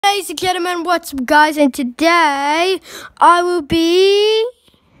Ladies and gentlemen, what's up guys, and today I will be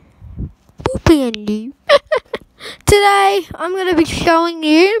today I'm going to be showing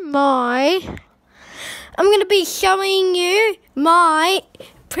you my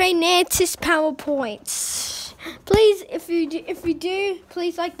Pre-mantis PowerPoints. Please, if you do,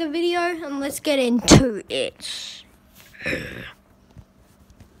 please like the video and let's get into it.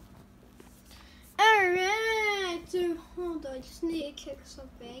 Alright, so hold on, I just need to kick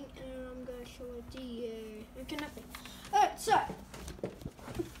something and I'm going to show it to you. Okay, nothing. Alright, so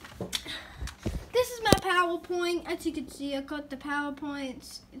this is my PowerPoint. As you can see, I got the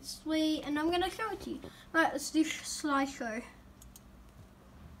PowerPoints. It's sweet, and I'm going to show it to you. Alright, let's do slideshow.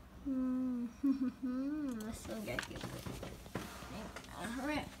 Let's go get it.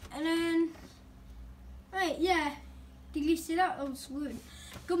 Alright, and then, right, yeah. Did you see that? That was good.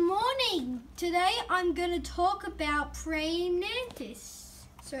 Good morning. Today I'm going to talk about praying mantis.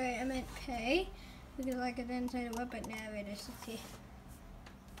 Sorry, I meant pay because I didn't say the word, but now it is. It's here.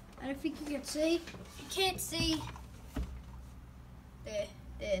 I don't think you can see. You can't see. There.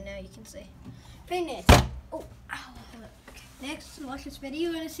 Now you can see. Praying mantis. Oh, ow. Okay. Next, watch this video.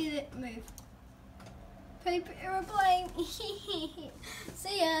 You're going to see it move. Paper airplane. See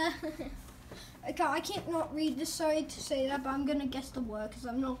ya. Okay, I can't not read this, sorry to say that, but I'm going to guess the word because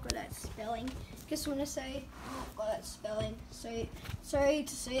I'm not good at spelling. Just want to say I'm not good at spelling. So, sorry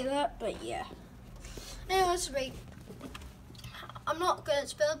to say that, but yeah. Anyway, let's read. I'm not good at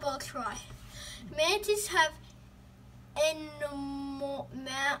spelling, but I'll try. Mantis have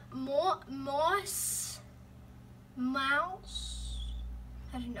mouse.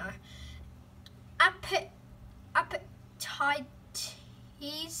 I don't know. Appetites.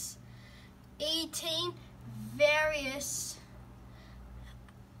 Eating various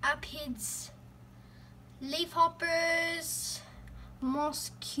aphids, leafhoppers,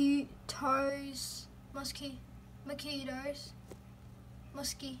 mosquitoes,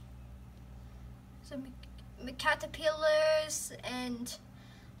 caterpillars and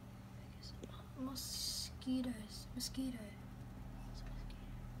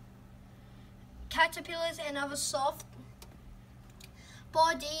caterpillars and other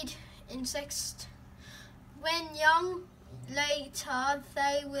soft-bodied insects. When young, later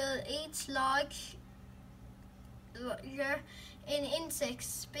they will eat larger in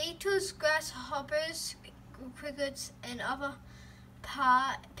insects, beetles, grasshoppers, crickets, and other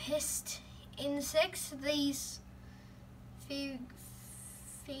pest insects. These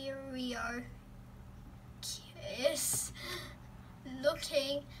furious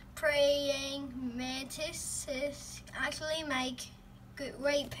looking praying mantises actually make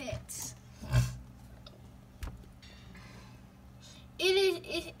great pets.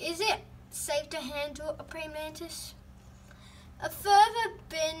 Is it safe to handle a praying mantis? A further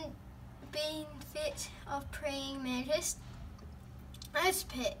benefit of praying mantis as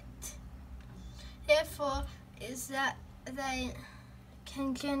pet, therefore, is that they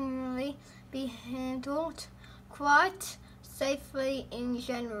can generally be handled quite safely in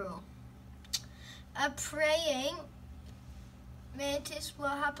general. A praying mantis will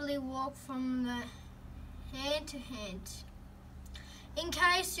happily walk from the hand to hand. In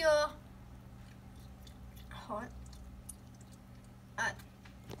case you're hot,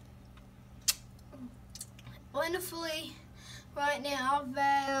 wonderfully right now,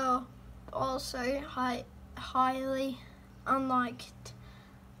 they're also highly unlikely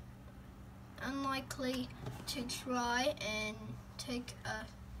to try and take a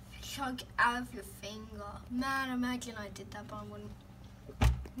chunk out of your finger. Man, imagine I did that, but I wouldn't.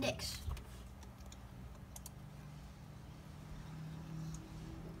 Next.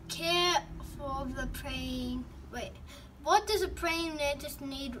 Care for the praying. What does a praying mantis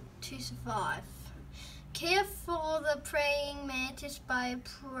need to survive? Care for the praying mantis by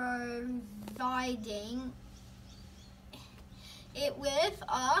providing it with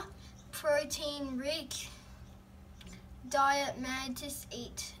a protein-rich diet. Mantis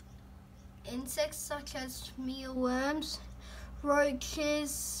eat insects such as mealworms,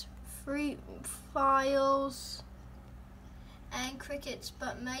 roaches, fruit flies, and crickets,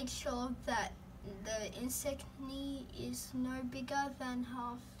 but make sure that the insect knee is no bigger than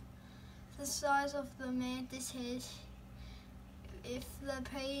half the size of the mantis head. If the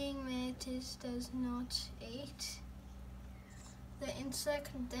praying mantis does not eat the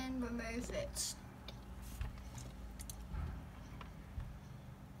insect, then remove it.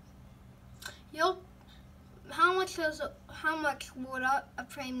 How much water a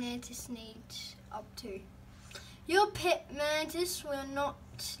praying mantis needs up to? Your pet mantis will not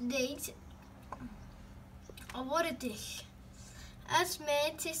need a water dish As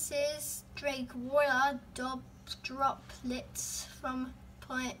mantises drink water droplets from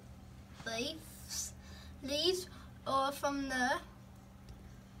plant leaves or from the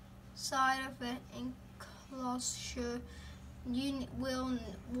side of the enclosure, you will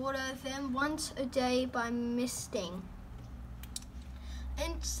water them once a day by misting.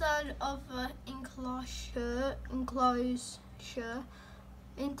 Inside of the enclosure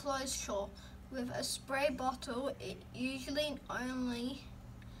with a spray bottle, it usually only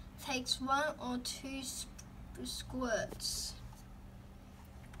takes 1 or 2 squirts.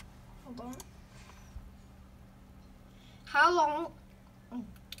 Hold on. How long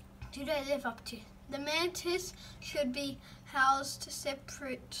do they live up to? The mantis should be housed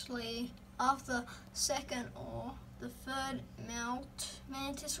separately. After second or the third molt,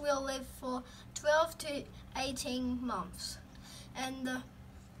 mantis will live for 12 to 18 months, and the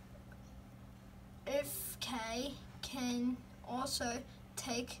FK can also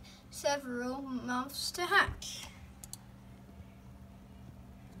take several months to hatch.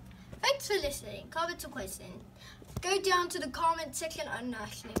 Thanks for listening. Comments or questions? Go down to the comment section. I'm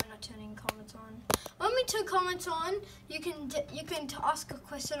actually not turning comments on. When we turn comments on, you can ask a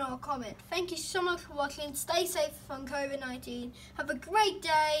question or a comment. Thank you so much for watching. Stay safe from COVID-19. Have a great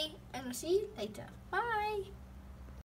day, and I'll see you later. Bye.